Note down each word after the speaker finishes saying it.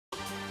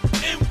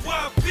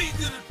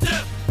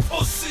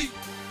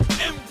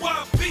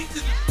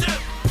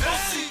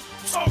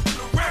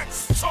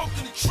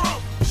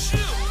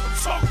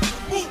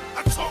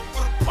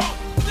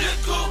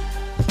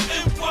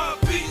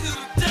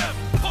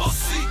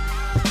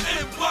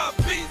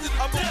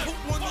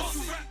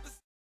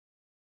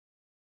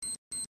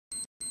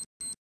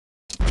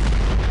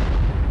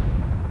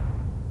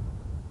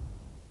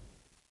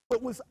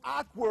it was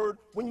awkward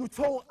when you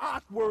told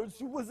awkwards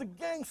you was a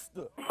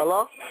gangster.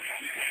 Hello?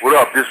 What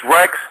up, this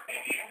Rex?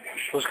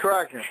 What's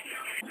cracking?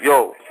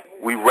 Yo,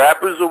 we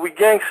rappers or we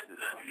gangsters?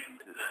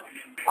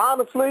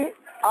 Honestly,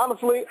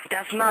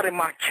 that's not in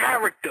my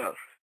character.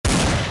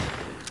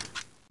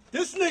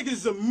 This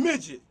nigga's a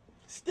midget.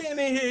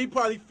 Standing here, he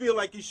probably feel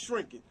like he's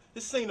shrinking.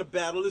 This ain't a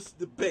battle, it's a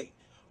debate.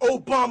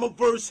 Obama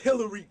versus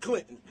Hillary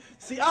Clinton.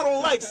 See, I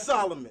don't like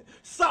Solomon.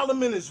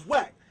 Solomon is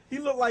whack. He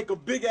look like a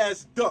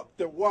big-ass duck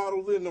that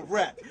waddled in the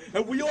rack.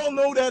 And we all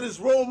know that his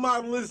role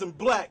model isn't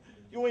black.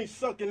 You ain't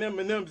sucking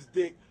Eminem's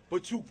dick,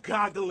 but you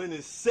goggling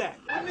his sack.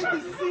 When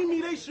niggas see me,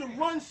 they should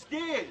run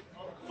scared.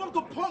 Fuck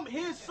a pump,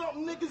 here's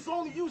something niggas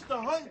only used to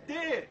hunt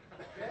dead.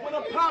 When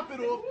I pop it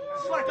off,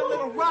 it's like a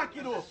little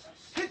rocket off.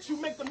 Hit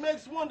you, make the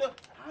meds wonder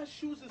how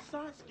shoes and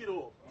socks get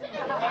off. So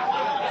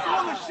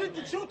all the shit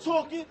that you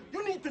talking,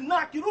 you need to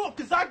knock it off,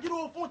 cause I get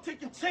off on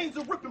taking chains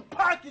and ripping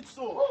pockets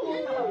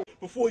off.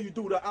 Before you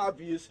do the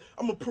obvious,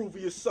 I'ma prove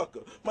you a sucker.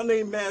 My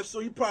name Mav,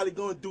 so you probably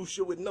gonna do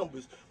shit with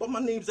numbers, but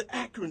my name's an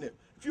acronym.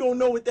 If you don't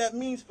know what that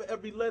means, for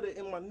every letter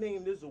in my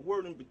name, there's a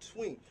word in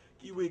between.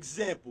 Give you an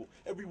example.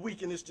 Every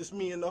weekend it's just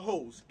me and the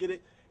hoes. Get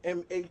it?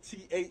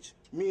 M-A-T-H,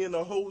 me and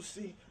the hoes.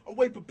 See, I'm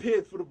way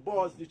prepared for the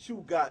bars that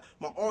you got.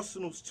 My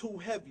arsenal's too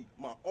heavy.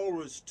 My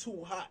aura's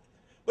too hot.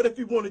 But if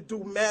you want to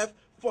do math,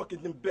 fuck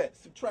it, then bet.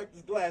 Subtract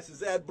his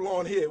glasses, add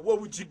blonde hair. What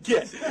would you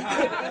get?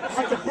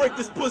 I can break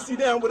this pussy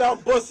down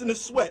without busting a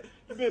sweat.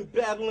 You've been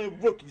battling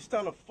rookies.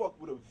 Time to fuck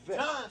with a vet.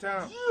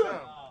 Time.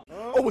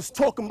 Oh, it's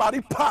talking about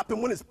he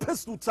popping when it's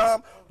pistol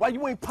time. Why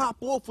you ain't pop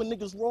off when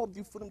niggas robbed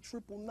you for them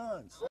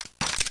 999s?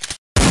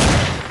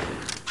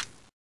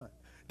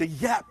 They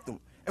yapped him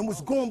and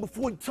was gone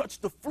before he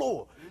touched the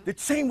floor. The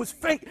chain was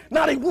fake,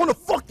 now they wanna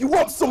fuck you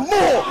up some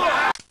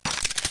more.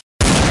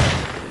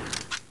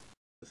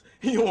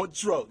 He on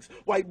drugs,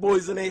 white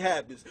boys and their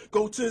habits.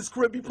 Go to his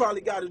crib, he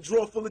probably got a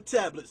drawer full of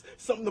tablets.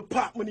 Something to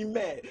pop when he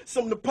mad,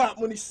 something to pop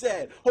when he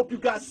sad. Hope you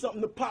got something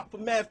to pop for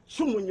math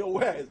chewing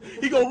your ass.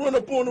 He gonna run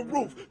up on the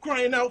roof,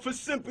 crying out for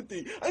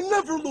sympathy. I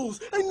never lose,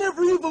 I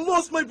never even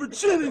lost my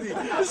virginity.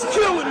 It's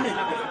killing me,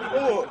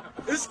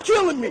 it's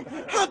killing me.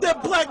 How'd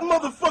that black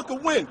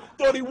motherfucker win?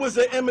 Thought he was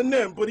an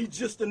Eminem, but he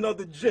just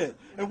another gent.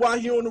 And while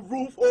he on the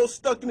roof, all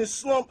stuck in his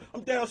slump,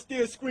 I'm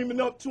downstairs screaming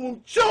up to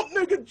him, jump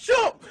nigga,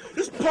 jump!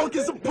 This punk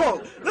is a punk.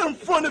 Let him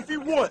front if he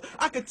want.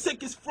 I could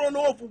take his front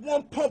off with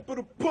one pump of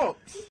the pump.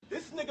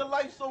 This nigga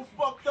life so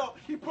fucked up.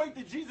 He prayed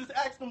to Jesus,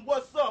 asked him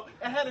what's up,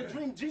 and had a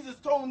dream Jesus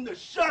told him to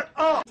shut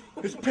up.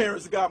 His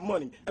parents got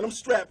money, and I'm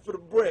strapped for the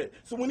bread.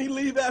 So when he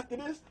leave after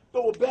this,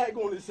 throw a bag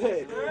on his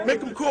head.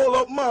 Make him call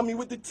up mommy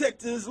with the tech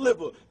to his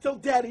liver. Tell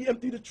daddy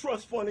empty the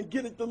trust fund and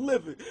get it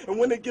delivered. And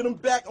when they get him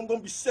back, I'm gonna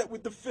be set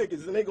with the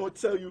figures. And they gonna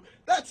tell you,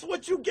 that's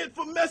what you get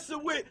for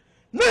messing with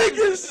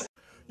niggas.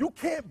 You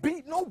can't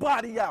beat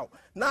nobody out.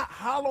 Not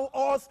Hollow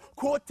R's,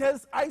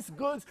 Cortez, Ice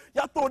Goods.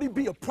 Y'all thought he'd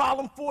be a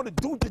problem for the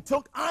dude that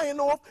took iron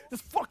off? This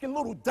fucking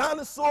little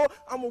dinosaur?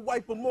 I'ma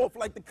wipe him off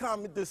like the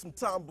comet did some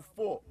time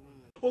before.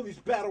 All these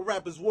battle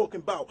rappers walking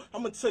about,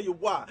 I'ma tell you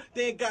why.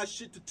 They ain't got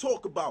shit to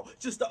talk about,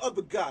 just the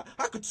other guy.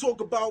 I could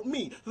talk about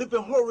me,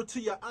 living horror to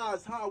your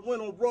eyes, how I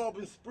went on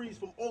robbing sprees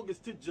from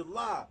August to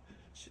July.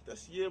 Shit,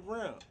 that's year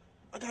round.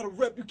 I got a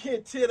rep you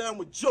can't tear down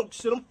with joke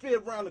shit. I'm fair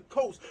around the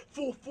coast.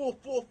 4, 4,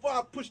 4,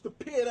 5, push the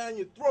pear down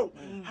your throat.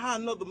 How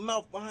another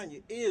mouth behind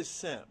your ears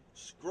sound.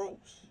 It's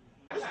gross.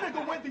 This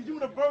nigga went to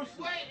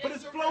Universal, but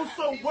his flow's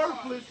so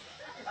worthless.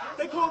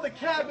 They called the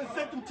cab and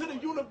sent him to the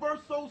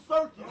Universal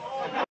Circus.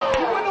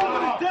 He went over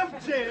to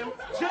Def Jam.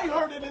 Jay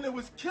heard it and it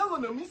was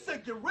killing him. He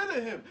said, get rid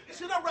of him.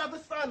 Should I rather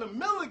sign a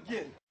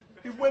Milligan?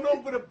 He went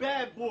over to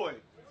Bad Boy.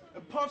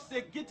 And Puff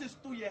said, get this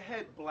through your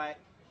head, Black.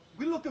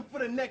 We looking for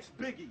the next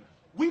Biggie.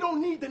 We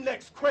don't need the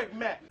next Craig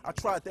Mack. I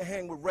tried to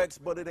hang with Rex,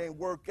 but it ain't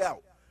work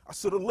out. I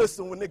should have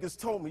listened when niggas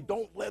told me,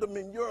 don't let him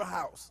in your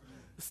house.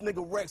 This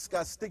nigga Rex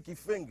got sticky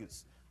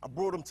fingers. I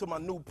brought him to my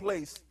new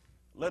place,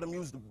 let him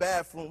use the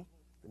bathroom.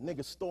 The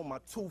nigga stole my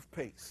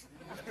toothpaste.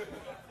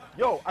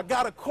 Yo, I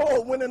got a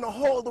call, went in the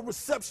hall, the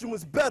reception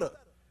was better.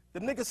 The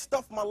nigga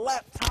stuffed my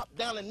laptop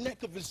down the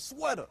neck of his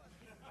sweater.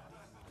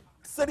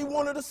 Said he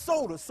wanted a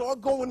soda, so I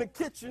go in the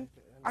kitchen.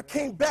 I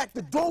came back,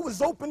 the door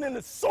was open and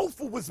the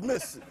sofa was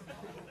missing.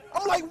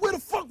 I'm like, where the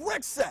fuck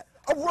Rex at?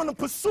 I run and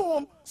pursue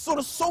him, so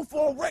the sofa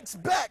on Rex's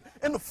back,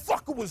 and the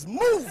fucker was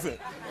moving.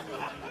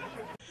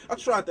 I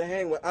tried to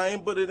hang with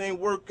Iron, but it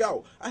ain't work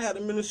out. I had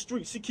him in the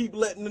streets, he keep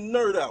letting the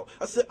nerd out.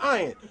 I said,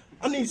 Iron,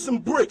 I need some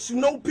bricks, you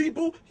know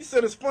people? He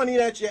said, it's funny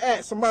that you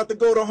asked, I'm about to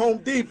go to Home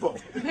Depot.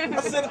 I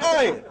said,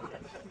 Iron,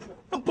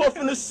 I'm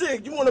puffing a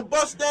cig, you want to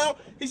bust down?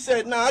 He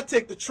said, nah, I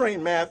take the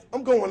train, Math,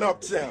 I'm going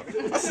uptown.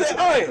 I said,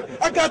 Iron,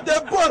 I got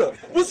that butter,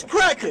 what's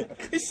cracking?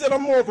 He said,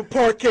 I'm more of a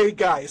parquet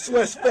guy, it's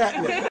less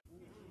fattening.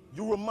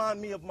 You remind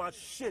me of my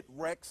shit,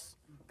 Rex,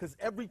 because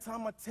every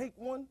time I take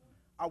one,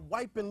 I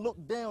wipe and look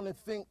down and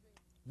think,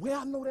 where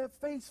I know that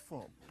face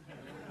from?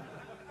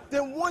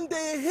 Then one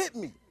day it hit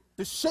me.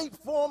 The shape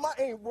form,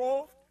 I ain't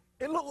wrong.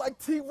 It looked like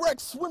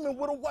T-Rex swimming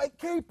with a white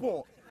cape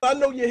on. I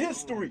know your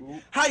history.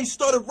 How he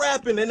started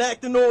rapping and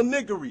acting all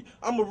niggery.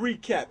 I'ma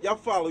recap. Y'all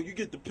follow, you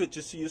get the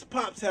picture. See, his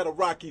pops had a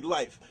rocky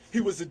life. He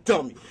was a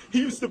dummy. He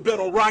used to bet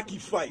on Rocky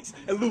fights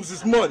and lose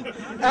his money.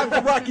 After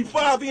Rocky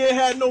 5, he ain't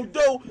had no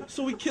dough,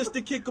 so he kissed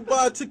the kid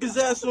goodbye and took his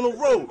ass on the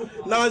road.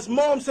 Now his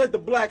mom said the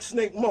Black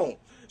Snake Moan.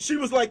 She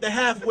was like the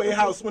halfway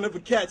house whenever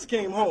cats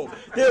came home.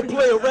 They'd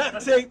play a rap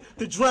tape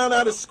to drown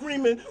out his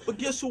screaming, but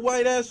guess who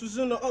white ass was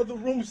in the other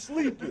room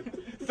sleeping?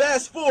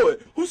 Fast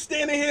forward, who's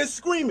standing here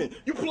screaming?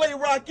 You play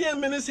Rock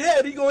M in his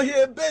head, he gonna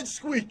hear a bed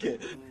squeaking.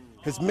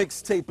 His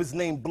mixtape is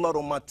named Blood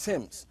on My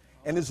Timbs,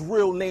 and his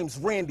real name's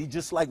Randy,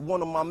 just like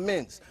one of my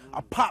men's. I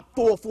popped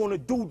off on a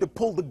dude that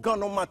pulled the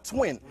gun on my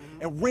twin,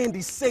 and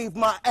Randy saved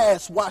my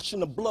ass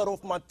washing the blood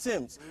off my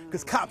Timbs,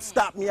 cause cops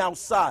stopped me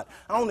outside.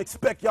 I don't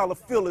expect y'all to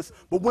feel this,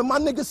 but when my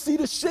niggas see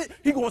this shit,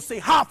 he gonna say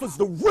Hoffa's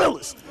the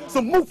realest.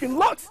 So Mook and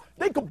Lux,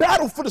 they could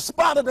battle for the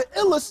spot of the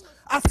illest.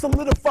 I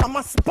solidify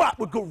my spot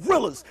with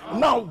gorillas,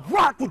 and I don't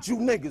rock with you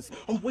niggas.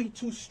 I'm way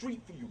too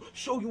street for you.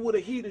 Show you what a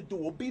heater do,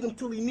 or beat him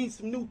till he needs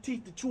some new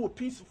teeth to chew a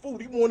piece of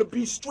food. He wanna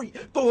be street,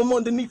 throw him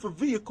underneath a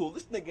vehicle.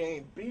 This nigga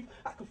ain't beef,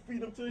 I could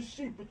feed him to a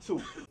sheep or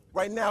two.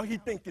 Right now he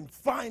thinking,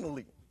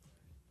 finally,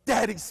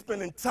 Daddy's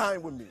spending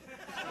time with me.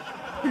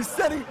 He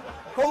said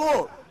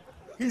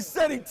he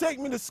said he'd take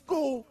me to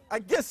school. I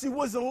guess he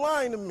wasn't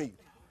lying to me.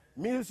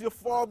 Me as your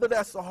father,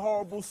 that's a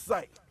horrible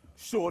sight.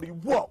 Shorty,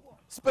 whoa.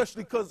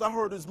 Especially cause I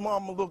heard his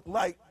mama look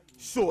like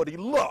Shorty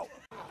Low.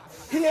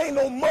 He ain't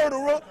no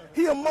murderer,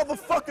 he a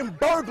motherfucking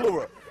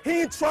burglar.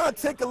 He ain't trying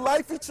to take a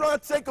life, he trying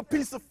to take a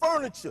piece of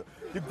furniture.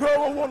 Your girl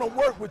don't wanna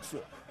work with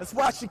you. That's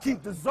why she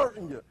keep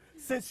deserting you.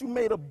 Since you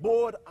made her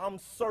bored, I'm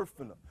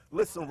surfing her.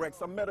 Listen,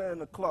 Rex, I met her in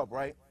the club,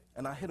 right?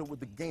 And I hit her with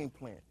the game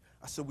plan.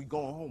 I said, we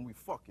going home, we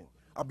fucking.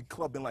 I'll be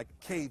clubbing like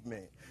a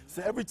caveman.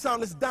 So every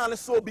time this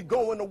dinosaur be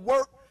going to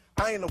work,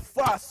 I ain't a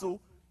fossil,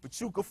 but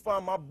you can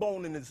find my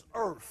bone in this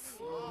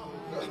earth.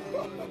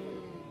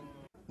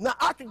 Now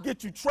I can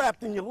get you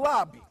trapped in your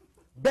lobby.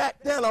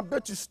 Back then, I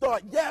bet you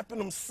start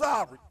yapping, I'm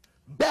sorry.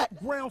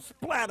 Background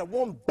splatter,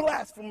 one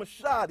blast from a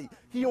shotty.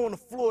 He on the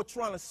floor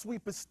trying to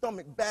sweep his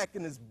stomach back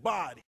in his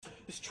body.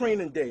 It's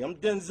training day, I'm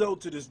Denzel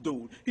to this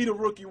dude. He the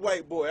rookie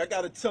white boy, I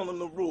gotta tell him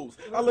the rules.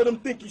 I let him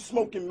think he's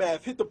smoking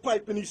meth, hit the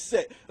pipe and he's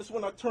set. That's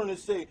when I turn and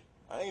say,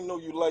 I ain't know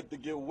you like to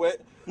get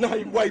wet. Now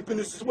he wiping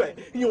his sweat.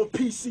 He on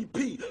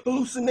PCP,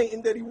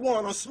 hallucinating that he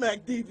won on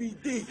Smack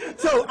DVD.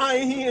 Tell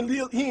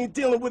he ain't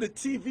dealing with a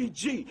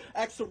TVG.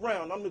 Ask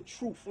around, I'm the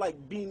truth like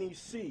Beanie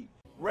C.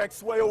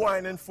 Rex, what you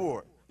whining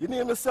for? You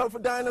name yourself a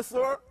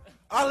dinosaur?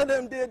 All of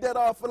them did that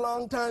off a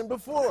long time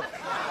before.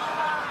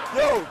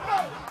 Yo,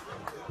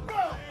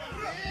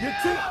 you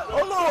think,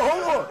 hold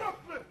on.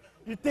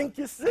 You think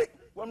you're sick?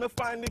 Well, I'm gonna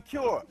find the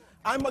cure.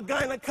 I'm a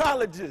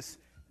gynecologist.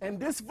 And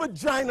this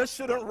vagina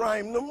shouldn't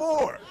rhyme no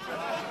more.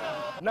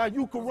 Now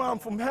you can rhyme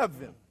from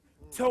heaven.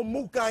 Tell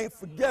Mook I ain't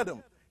forget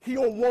him. He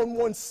on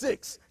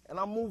 116, and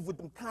I move with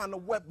them kind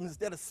of weapons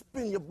that'll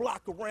spin your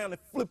block around and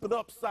flip it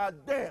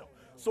upside down.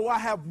 So I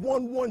have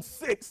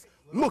 116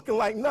 looking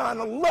like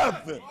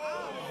 9/11.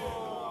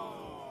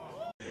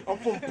 I'm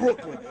from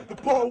Brooklyn, the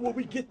part where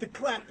we get to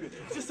clapping.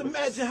 Just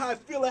imagine how I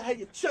feel like how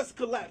your chest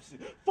collapsing.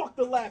 Fuck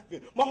the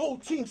laughing, my whole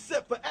team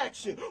set for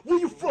action. Where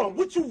you from?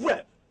 What you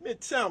rep?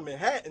 Midtown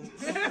Manhattan.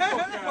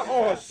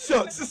 Oh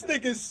shucks, this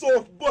nigga is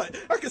soft butt.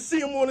 I can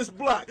see him on his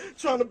block,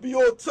 trying to be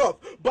all tough.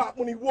 Bop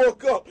when he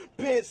walk up,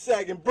 pants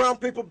sagging, brown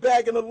paper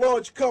bag and a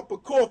large cup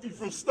of coffee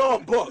from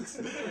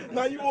Starbucks.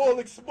 Now you all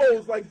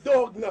exposed like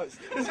dog nuts.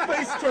 His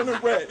face turning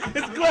red,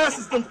 his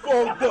glasses done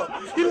fogged up.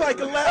 He like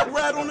a lab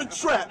rat on a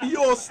trap, he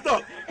all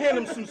stuck. Hand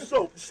him some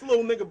soap, this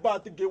little nigga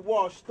about to get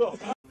washed up.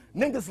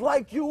 Niggas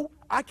like you,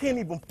 I can't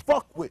even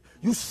fuck with.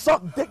 You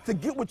suck dick to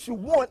get what you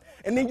want,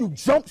 and then you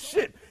jump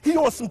shit. He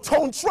on some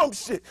Tone Trump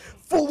shit.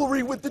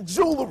 Foolery with the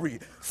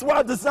jewelry. So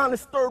I designed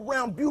this third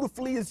round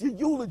beautifully as your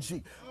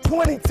eulogy.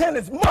 2010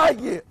 is my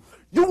year.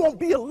 You won't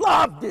be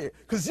alive there,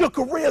 cause your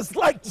career's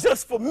like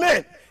just for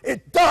men.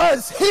 It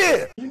dies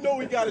here. You know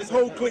he got his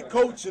whole clique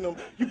coaching him.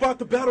 You about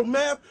to battle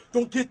math?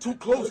 Don't get too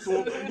close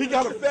to him. He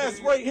got a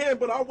fast right hand,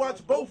 but I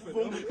watch both of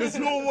them, cause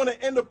you don't want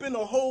to end up in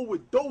a hole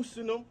with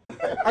dosing them.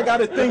 I got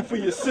a thing for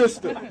your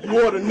sister.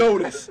 You ought to know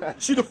this.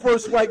 She the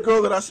first white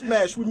girl that I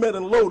smashed. We met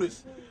in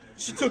Lotus.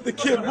 She took the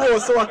kid raw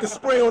so I could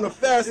spray on her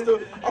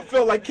faster. I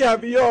felt like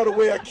caviar the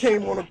way I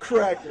came on a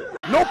cracker.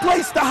 No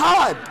place to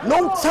hide.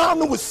 No time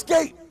to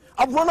escape.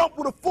 I run up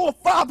with a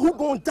 4-5, who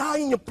gonna die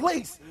in your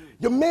place?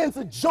 Your man's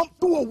a jump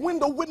through a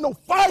window with no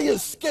fire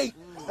escape.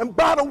 And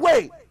by the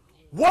way,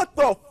 what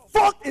the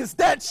fuck is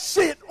that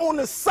shit on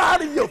the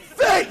side of your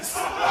face?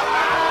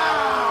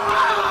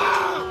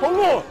 Hold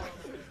on.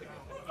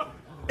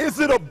 Is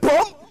it a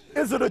bump?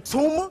 Is it a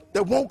tumor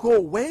that won't go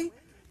away?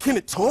 Can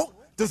it talk?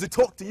 Does it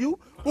talk to you?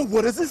 Well,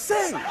 what does it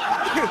say?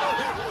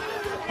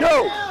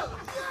 Yo.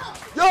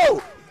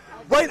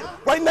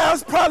 Right now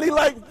it's probably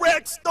like,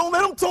 Rex, don't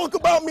let him talk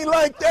about me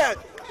like that.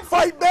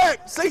 Fight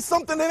back, say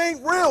something that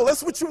ain't real.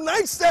 That's what you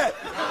nice at.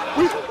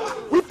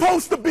 We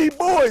supposed to be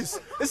boys.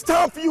 It's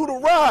time for you to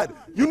ride.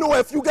 You know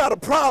if you got a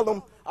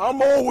problem,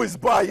 I'm always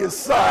by your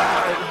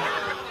side.